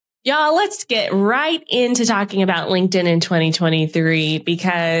Y'all, let's get right into talking about LinkedIn in 2023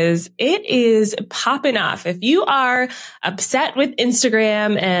 because it is popping off. If you are upset with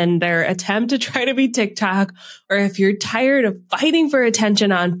Instagram and their attempt to try to be TikTok, or if you're tired of fighting for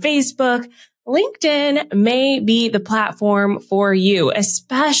attention on Facebook, LinkedIn may be the platform for you,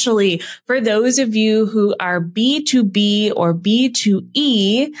 especially for those of you who are B2B or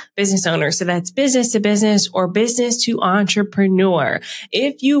B2E business owners. So that's business to business or business to entrepreneur.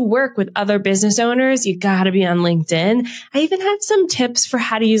 If you work with other business owners, you got to be on LinkedIn. I even have some tips for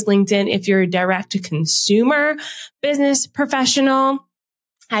how to use LinkedIn if you're a direct to consumer business professional.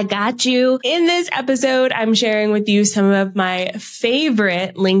 I got you. In this episode, I'm sharing with you some of my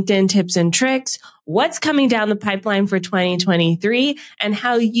favorite LinkedIn tips and tricks, what's coming down the pipeline for 2023, and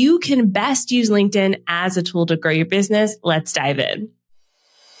how you can best use LinkedIn as a tool to grow your business. Let's dive in.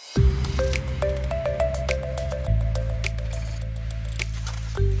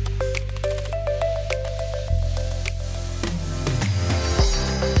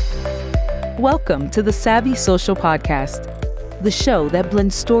 Welcome to the Savvy Social Podcast, the show that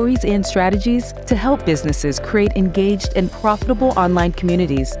blends stories and strategies to help businesses create engaged and profitable online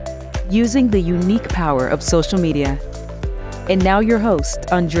communities using the unique power of social media. And now your host,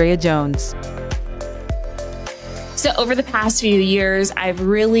 ANDREA Jones. So over the past few years, I've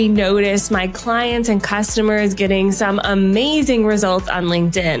really noticed my clients and customers getting some amazing results on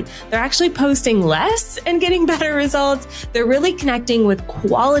LinkedIn. They're actually posting less and getting better results. They're really connecting with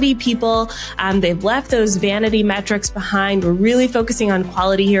quality people. They've left those vanity metrics behind. We're really focusing on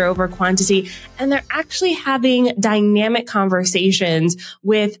quality here over quantity. And they're actually having dynamic conversations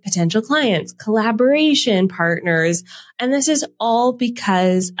with potential clients, collaboration partners. And this is all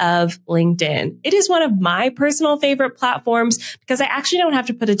because of LinkedIn. It is one of my personal favorite platforms because I actually don't have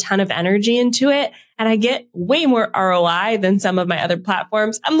to put a ton of energy into it. And I get way more ROI than some of my other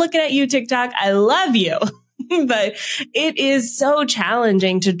platforms. I'm looking at you, TikTok. I love you. But it is so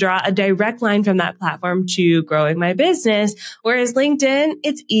challenging to draw a direct line from that platform to growing my business. Whereas LinkedIn,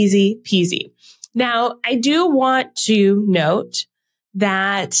 it's easy peasy. Now, I do want to note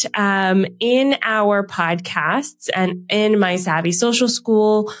that in our podcasts and in my Savvy Social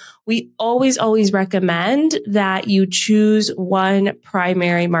School, we always recommend that you choose one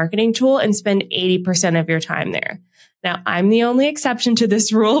primary marketing tool and spend 80% of your time there. Now, I'm the only exception to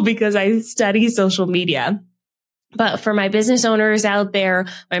this rule because I study social media. But for my business owners out there,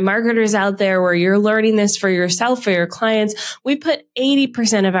 my marketers out there, where you're learning this for yourself, for your clients, we put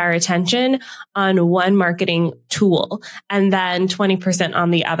 80% of our attention on one marketing tool and then 20%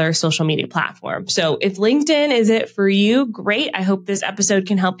 on the other social media platform. So if LinkedIn is it for you, great. I hope this episode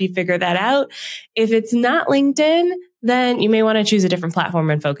can help you figure that out. If it's not LinkedIn, then you may want to choose a different platform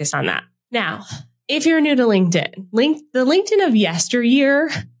and focus on that. Now, if you're new to LinkedIn, the LinkedIn of yesteryear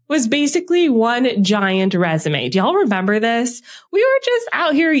was basically one giant resume. Do y'all remember this? We were just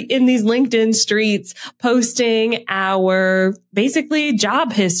out here in these LinkedIn streets posting our basically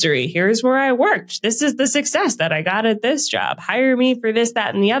job history. Here's where I worked. This is the success that I got at this job. Hire me for this,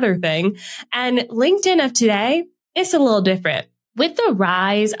 that, and the other thing. And LinkedIn of today, it's a little different. With the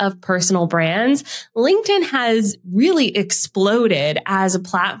rise of personal brands, LinkedIn has really exploded as a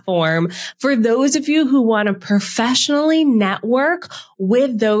platform for those of you who want to professionally network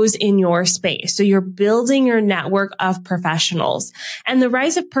with those in your space. So you're building your network of professionals. And the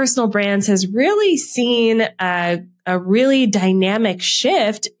rise of personal brands has really seen a really dynamic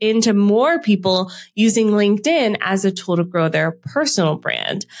shift into more people using LinkedIn as a tool to grow their personal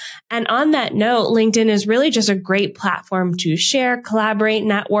brand. And on that note, LinkedIn is really just a great platform to share, collaborate,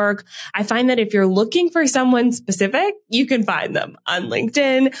 network. I find that if you're looking for someone specific, you can find them on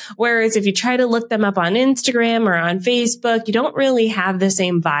LinkedIn. Whereas if you try to look them up on Instagram or on Facebook, you don't really have the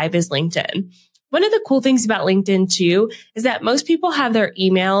same vibe as LinkedIn. One of the cool things about LinkedIn too is that most people have their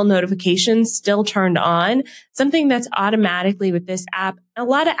email notifications still turned on, something that's automatically with this app. A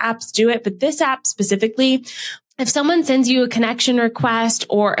lot of apps do it, but this app specifically, if someone sends you a connection request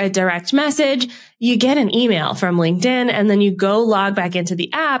or a direct message, you get an email from LinkedIn and then you go log back into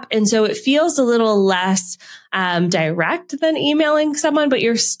the app. And so it feels a little less direct than emailing someone, but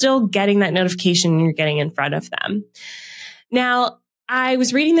you're still getting that notification and you're getting in front of them. Now, I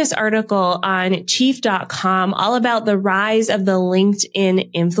was reading this article on chief.com all about the rise of the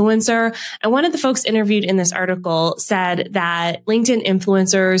LinkedIn influencer. And one of the folks interviewed in this article said that LinkedIn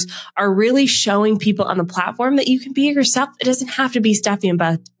influencers are really showing people on the platform that you can be yourself. It doesn't have to be stuffy and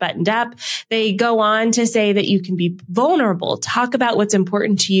buttoned up. They go on to say that you can be vulnerable, talk about what's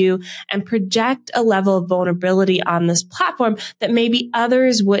important to you, and project a level of vulnerability on this platform that maybe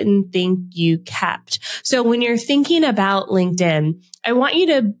others wouldn't think you kept. So when you're thinking about LinkedIn, I want you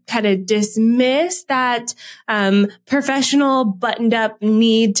to kind of dismiss that professional buttoned up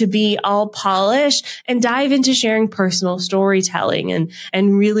need to be all polished and dive into sharing personal storytelling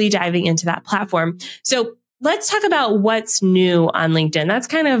and really diving into that platform. So let's talk about what's new on LinkedIn. That's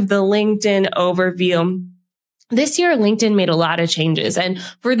kind of the LinkedIn overview. This year, LinkedIn made a lot of changes. And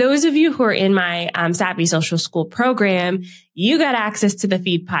for those of you who are in my Savvy Social School program, you got access to the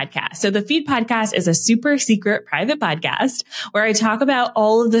Feed podcast. So the Feed podcast is a super secret private podcast where I talk about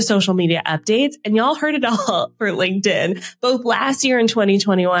all of the social media updates, and y'all heard it all for LinkedIn, both last year in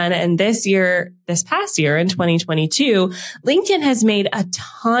 2021 and this past year in 2022. LinkedIn has made a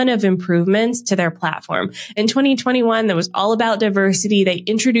ton of improvements to their platform. In 2021, that was all about diversity. They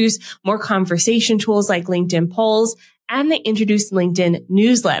introduced more conversation tools like LinkedIn polls, and they introduced LinkedIn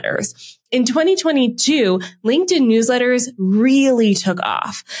newsletters. In 2022, LinkedIn newsletters really took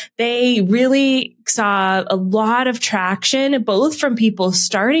off. They really saw a lot of traction, both from people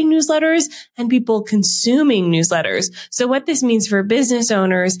starting newsletters and people consuming newsletters. So what this means for business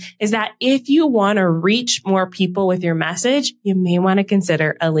owners is that if you want to reach more people with your message, you may want to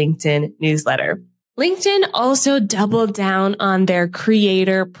consider a LinkedIn newsletter. LinkedIn also doubled down on their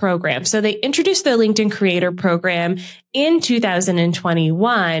creator program. So they introduced the LinkedIn creator program in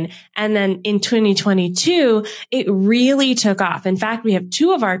 2021. And then in 2022, it really took off. In fact, we have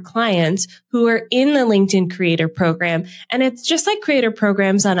 2 of our clients who are in the LinkedIn creator program. And it's just like creator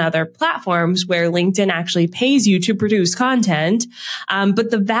programs on other platforms where LinkedIn actually pays you to produce content.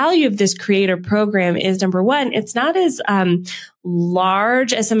 But the value of this creator program is, number one, it's not as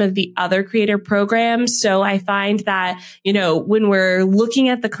large as some of the other creator programs. So I find that, when we're looking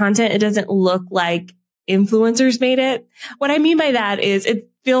at the content, it doesn't look like influencers made it. What I mean by that is it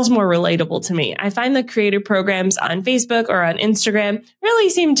feels more relatable to me. I find the creator programs on Facebook or on Instagram really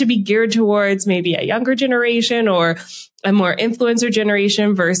seem to be geared towards maybe a younger generation or a more influencer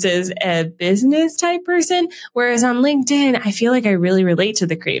generation versus a business type person. Whereas on LinkedIn, I feel like I really relate to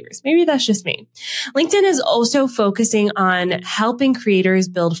the creators. Maybe that's just me. LinkedIn is also focusing on helping creators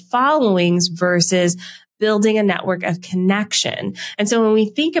build followings versus building a network of connection. And so when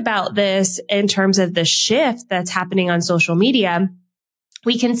we think about this in terms of the shift that's happening on social media,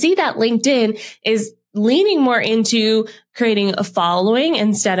 we can see that LinkedIn is leaning more into creating a following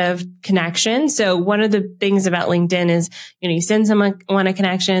instead of connection. So one of the things about LinkedIn is, you send someone a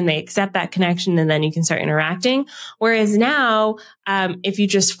connection, they accept that connection, and then you can start interacting. Whereas now, if you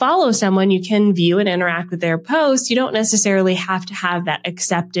just follow someone, you can view and interact with their post. You don't necessarily have to have that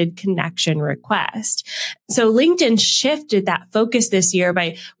accepted connection request. So LinkedIn shifted that focus this year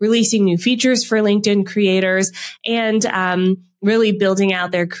by releasing new features for LinkedIn creators and, really building out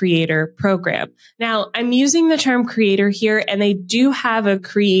their creator program. Now, I'm using the term creator here, and they do have a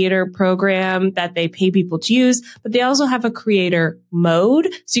creator program that they pay people to use, but they also have a creator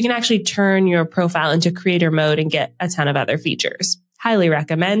mode. So you can actually turn your profile into creator mode and get a ton of other features. Highly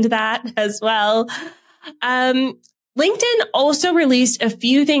recommend that as well. LinkedIn also released a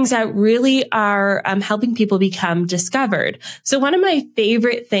few things that really are helping people become discovered. So one of my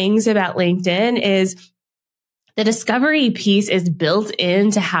favorite things about LinkedIn is the discovery piece is built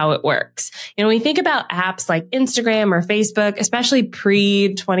into how it works. When we think about apps like Instagram or Facebook, especially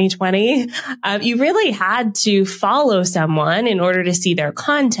pre-2020, you really had to follow someone in order to see their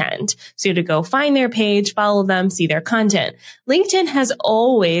content. So you had to go find their page, follow them, see their content. LinkedIn has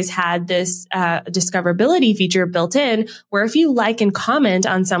always had this discoverability feature built in where if you like and comment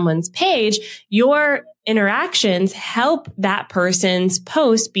on someone's page, your interactions help that person's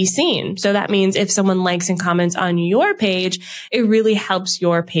post be seen. So that means if someone likes and comments on your page, it really helps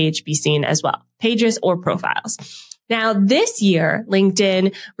your page be seen as well, pages or profiles. Now, this year,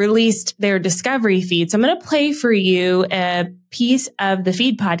 LinkedIn released their discovery feed. So I'm going to play for you a piece of the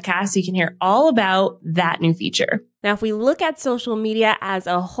Feed podcast so you can hear all about that new feature. Now, if we look at social media as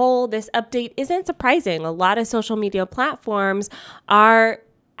a whole, this update isn't surprising. A lot of social media platforms are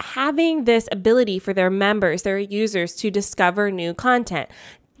having this ability for their members, their users, to discover new content.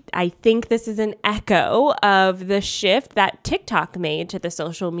 I think this is an echo of the shift that TikTok made to the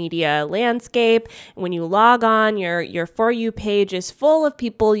social media landscape. When you log on, your For You page is full of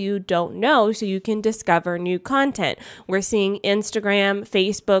people you don't know, so you can discover new content. We're seeing Instagram,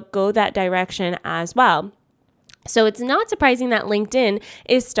 Facebook go that direction as well. So it's not surprising that LinkedIn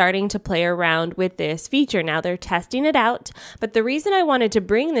is starting to play around with this feature. Now they're testing it out, but the reason I wanted to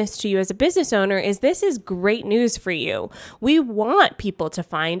bring this to you as a business owner is this is great news for you. We want people to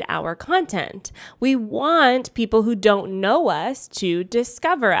find our content. We want people who don't know us to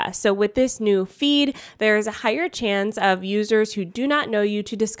discover us. So with this new feed, there is a higher chance of users who do not know you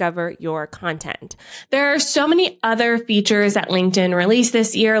to discover your content. There are so many other features that LinkedIn released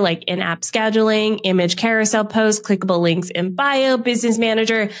this year, like in-app scheduling, image carousel posts, clickable links in bio, business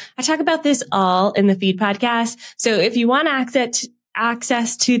manager. I talk about this all in the feed podcast. So if you want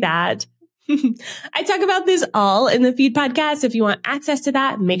access to that, I talk about this all in the feed podcast. If you want access to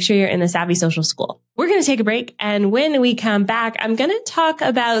that, make sure you're in the Savvy Social School. We're going to take a break. And when we come back, I'm going to talk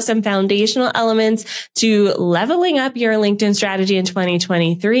about some foundational elements to leveling up your LinkedIn strategy in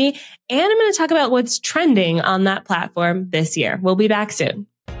 2023. And I'm going to talk about what's trending on that platform this year. We'll be back soon.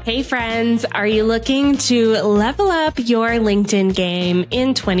 Hey friends, are you looking to level up your LinkedIn game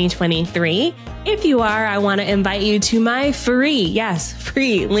in 2023? If you are, I want to invite you to my free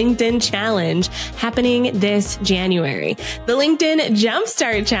LinkedIn challenge happening this January. The LinkedIn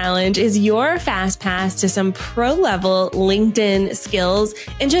Jumpstart Challenge is your fast pass to some pro-level LinkedIn skills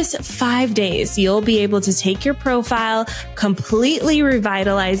in just 5 days. You'll be able to take your profile, completely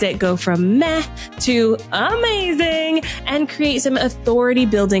revitalize it, go from meh to amazing, and create some authority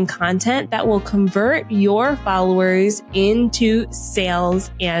building content that will convert your followers into sales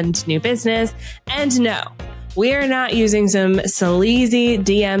and new business. And no, we are not using some sleazy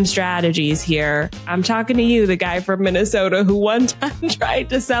DM strategies here. I'm talking to you, the guy from Minnesota who one time tried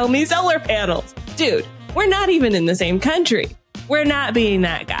to sell me solar panels. Dude, we're not even in the same country. We're not being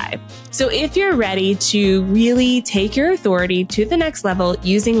that guy. So if you're ready to really take your authority to the next level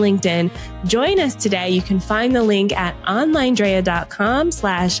using LinkedIn, join us today. You can find the link at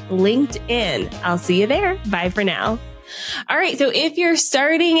onlinedrea.com/LinkedIn. I'll see you there. Bye for now. All right. So if you're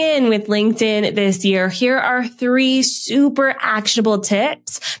starting in with LinkedIn this year, here are 3 super actionable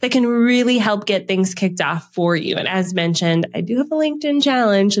tips that can really help get things kicked off for you. And as mentioned, I do have a LinkedIn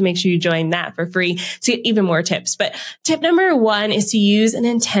challenge, so make sure you join that for free to get even more tips. But tip number 1 is to use an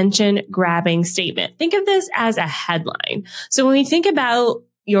intention grabbing statement. Think of this as a headline. So when we think about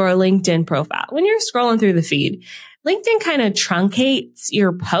your LinkedIn profile, when you're scrolling through the feed, LinkedIn kind of truncates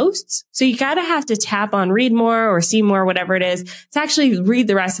your posts. So you have to tap on read more or see more, whatever it is, to actually read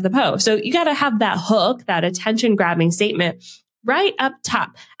the rest of the post. So you got to have that hook, that attention grabbing statement right up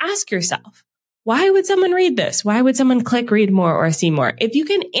top. Ask yourself, why would someone read this? Why would someone click read more or see more? If you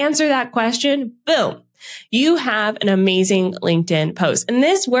can answer that question, boom, you have an amazing LinkedIn post. And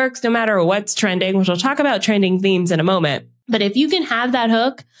this works no matter what's trending, which we'll talk about trending themes in a moment. But if you can have that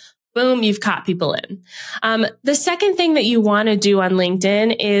hook, boom, you've caught people in. The second thing that you want to do on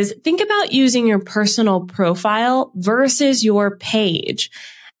LinkedIn is think about using your personal profile versus your page.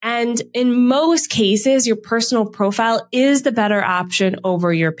 And in most cases, your personal profile is the better option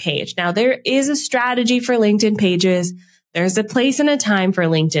over your page. Now, there is a strategy for LinkedIn pages. There's a place and a time for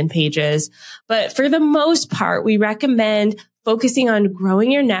LinkedIn pages. But for the most part, we recommend focusing on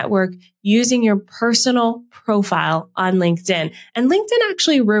growing your network using your personal profile on LinkedIn. And LinkedIn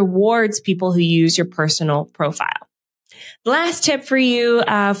actually rewards people who use your personal profile. The last tip for you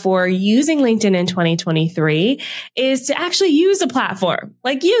for using LinkedIn in 2023 is to actually use the platform.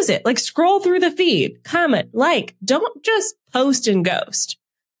 Like use it, like scroll through the feed, comment, like, don't just post and ghost.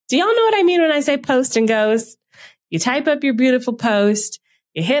 Do y'all know what I mean when I say post and ghost? You type up your beautiful post,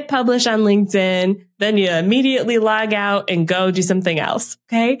 you hit publish on LinkedIn, then you immediately log out and go do something else.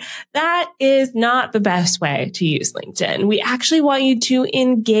 Okay. That is not the best way to use LinkedIn. We actually want you to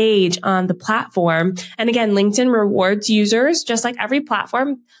engage on the platform. And again, LinkedIn rewards users, just like every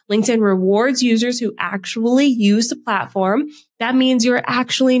platform. LinkedIn rewards users who actually use the platform. That means you're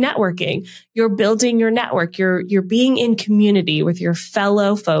actually networking. You're building your network. You're being in community with your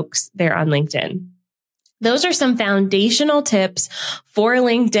fellow folks there on LinkedIn. Those are some foundational tips for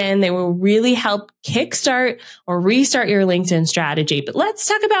LinkedIn. They will really help kickstart or restart your LinkedIn strategy. But let's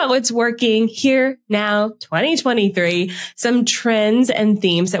talk about what's working here now, 2023, some trends and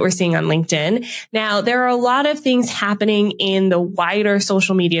themes that we're seeing on LinkedIn. Now, there are a lot of things happening in the wider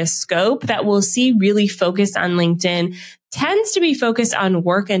social media scope that we'll see really focused on LinkedIn. Tends to be focused on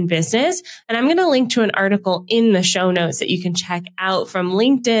work and business. And I'm going to link to an article in the show notes that you can check out from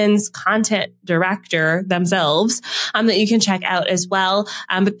LinkedIn's content director themselves, that you can check out as well.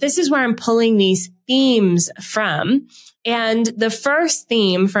 But this is where I'm pulling these themes from. And the first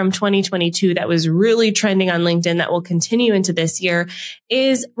theme from 2022 that was really trending on LinkedIn that will continue into this year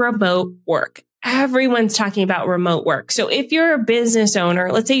is remote work. everyone's talking about remote work. So if you're a business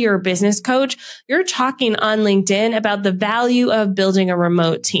owner, let's say you're a business coach, you're talking on LinkedIn about the value of building a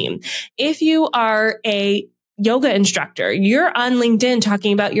remote team. If you are a yoga instructor, you're on LinkedIn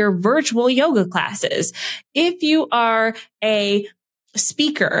talking about your virtual yoga classes. If you are a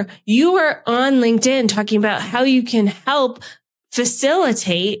speaker, you are on LinkedIn talking about how you can help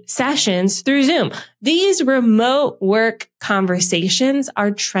facilitate sessions through Zoom. These remote work conversations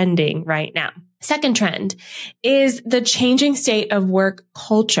are trending right now. Second trend is the changing state of work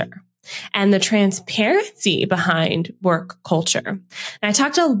culture and the transparency behind work culture. And I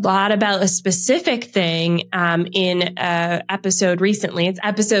talked a lot about a specific thing in an episode recently. It's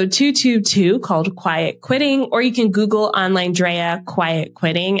episode 222 called Quiet Quitting, or you can Google OnlineDrea Quiet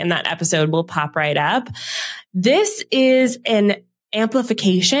Quitting, and that episode will pop right up. This is an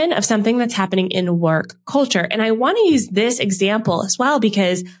amplification of something that's happening in work culture. And I want to use this example as well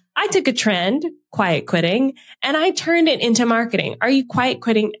because I took a trend, quiet quitting, and I turned it into marketing. Are you quiet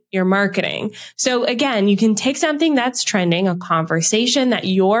quitting your marketing? So again, you can take something that's trending, a conversation that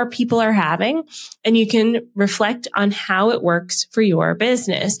your people are having, and you can reflect on how it works for your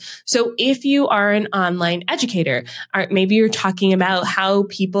business. So if you are an online educator, or maybe you're talking about how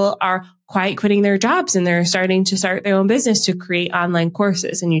people are quiet quitting their jobs and they're starting to start their own business to create online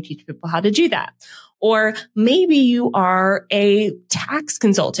courses, and you teach people how to do that. Or maybe you are a tax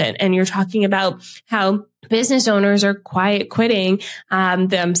consultant and you're talking about how business owners are quiet quitting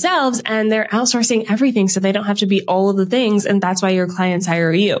themselves and they're outsourcing everything so they don't have to be all of the things. And that's why your clients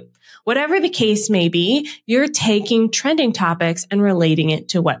hire you. Whatever the case may be, you're taking trending topics and relating it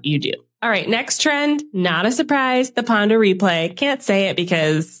to what you do. All right, next trend, not a surprise, the Ponder replay. Can't say it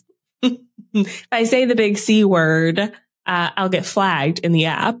because if I say the big C word, I'll get flagged in the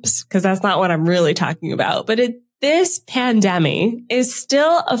apps because that's not what I'm really talking about. But this pandemic is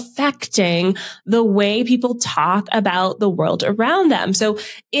still affecting the way people talk about the world around them. So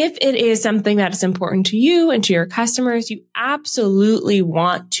if it is something that is important to you and to your customers, you absolutely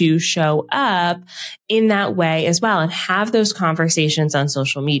want to show up in that way as well and have those conversations on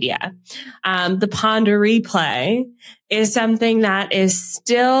social media. The Ponder replay is something that is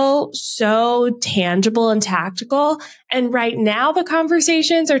still so tangible and tactical. And right now, the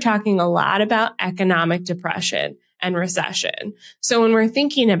conversations are talking a lot about economic depression and recession. So when we're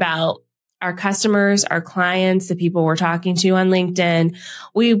thinking about our customers, our clients, the people we're talking to on LinkedIn,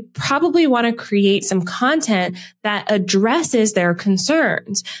 we probably want to create some content that addresses their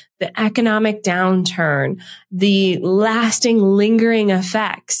concerns, the economic downturn, the lasting, lingering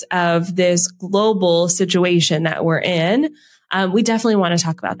effects of this global situation that we're in. We definitely want to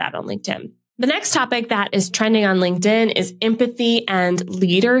talk about that on LinkedIn. The next topic that is trending on LinkedIn is empathy and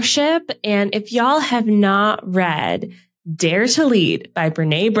leadership. And if y'all have not read Dare to Lead by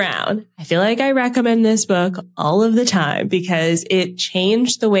Brené Brown, I feel like I recommend this book all of the time because it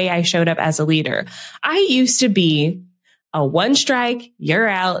changed the way I showed up as a leader. I used to be a one strike, you're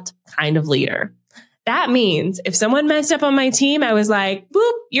out kind of leader. That means if someone messed up on my team, I was like,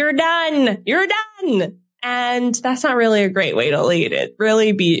 boop, you're done. You're done. And that's not really a great way to lead. It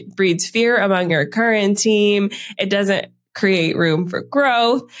really breeds fear among your current team. It doesn't create room for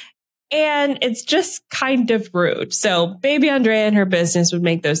growth. And it's just kind of rude. So baby Andrea and her business would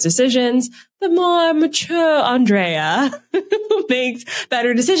make those decisions. The more mature Andrea makes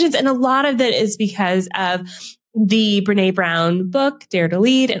better decisions. And a lot of that is because of the Brené Brown book, Dare to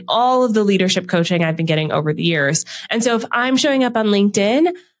Lead, and all of the leadership coaching I've been getting over the years. And so if I'm showing up on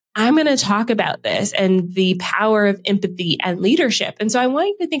LinkedIn, I'm going to talk about this and the power of empathy and leadership. And so I want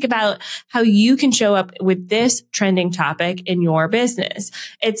you to think about how you can show up with this trending topic in your business.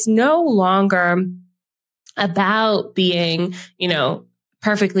 It's no longer about being,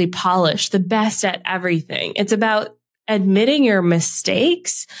 perfectly polished, the best at everything. It's about admitting your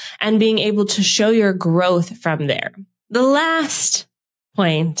mistakes and being able to show your growth from there. The last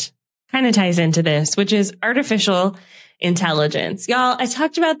point kind of ties into this, which is artificial intelligence. Y'all, I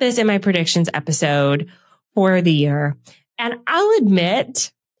talked about this in my predictions episode for the year. And I'll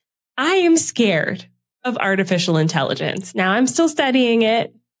admit, I am scared of artificial intelligence. Now, I'm still studying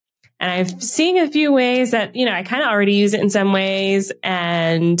it. And I'm seeing a few ways that, I kind of already use it in some ways.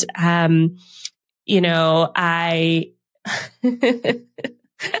 And, I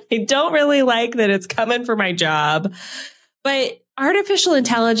I don't really like that it's coming for my job. But artificial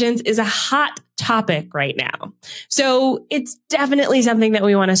intelligence is a hot topic right now. So it's definitely something that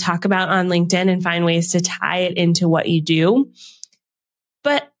we want to talk about on LinkedIn and find ways to tie it into what you do.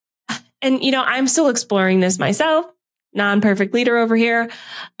 But, I'm still exploring this myself, non-perfect leader over here.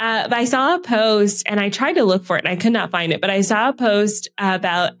 But I saw a post and I tried to look for it and I could not find it, but I saw a post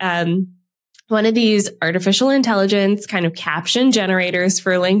about, one of these artificial intelligence kind of caption generators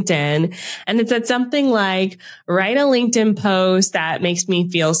for LinkedIn. And it said something like, write a LinkedIn post that makes me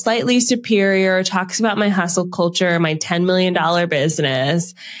feel slightly superior, talks about my hustle culture, my $10 million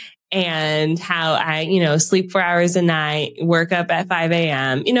business, and how I, sleep 4 hours a night, work up at 5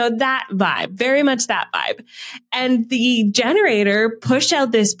 a.m., that vibe, very much that vibe. And the generator pushed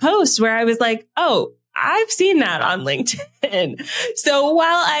out this post where I was like, oh, I've seen that on LinkedIn. So while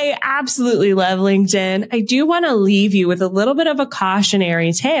I absolutely love LinkedIn, I do want to leave you with a little bit of a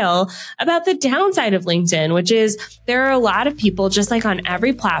cautionary tale about the downside of LinkedIn, which is there are a lot of people, just like on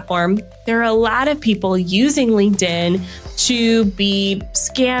every platform, there are a lot of people using LinkedIn to be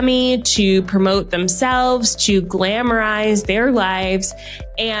scammy, to promote themselves, to glamorize their lives.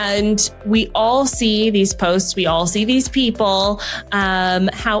 And we all see these posts. We all see these people.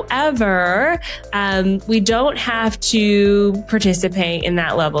 However, we don't have to participate in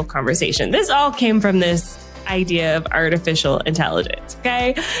that level of conversation. This all came from this idea of artificial intelligence.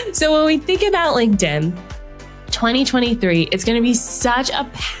 Okay. So when we think about LinkedIn, 2023, it's going to be such a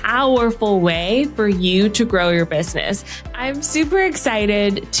powerful way for you to grow your business. I'm super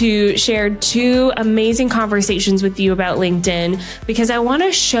excited to share 2 amazing conversations with you about LinkedIn because I want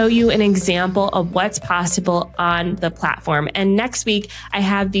to show you an example of what's possible on the platform. And next week, I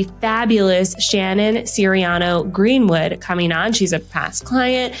have the fabulous Shannon Siriano Greenwood coming on. She's a past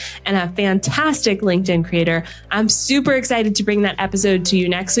client and a fantastic LinkedIn creator. I'm super excited to bring that episode to you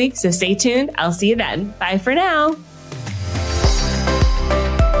next week. So stay tuned. I'll see you then. Bye for now.